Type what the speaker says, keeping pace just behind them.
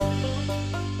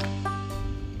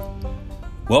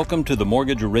Welcome to the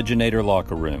Mortgage Originator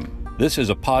Locker Room. This is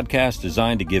a podcast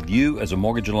designed to give you, as a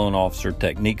mortgage loan officer,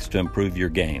 techniques to improve your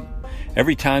game.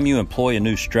 Every time you employ a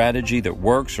new strategy that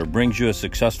works or brings you a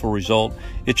successful result,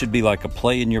 it should be like a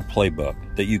play in your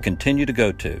playbook that you continue to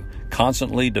go to,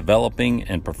 constantly developing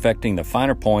and perfecting the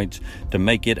finer points to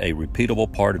make it a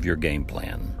repeatable part of your game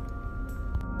plan.